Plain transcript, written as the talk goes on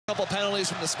Couple penalties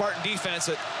from the Spartan defense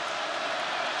at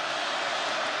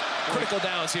critical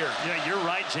downs here. Yeah, you're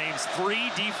right, James. 3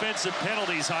 defensive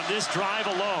penalties on this drive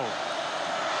alone.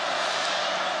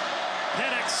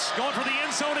 Penix going for the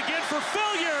end zone again for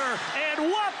Philyor, and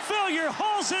Whop Philyor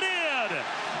hauls it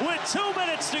in. With 2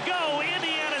 minutes to go,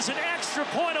 Indiana's an extra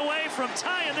point away from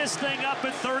tying this thing up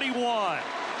at 31.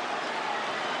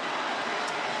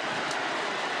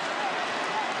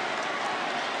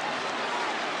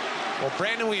 Well,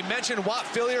 Brandon, we mentioned Whop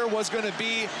Philyor was going to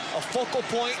be a focal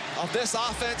point of this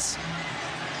offense.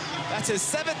 That's his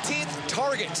 17th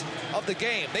target of the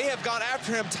game. They have gone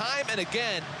after him time and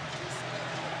again.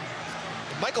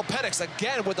 Michael Penix,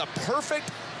 again, with a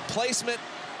perfect placement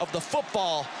of the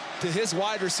football to his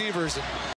wide receivers.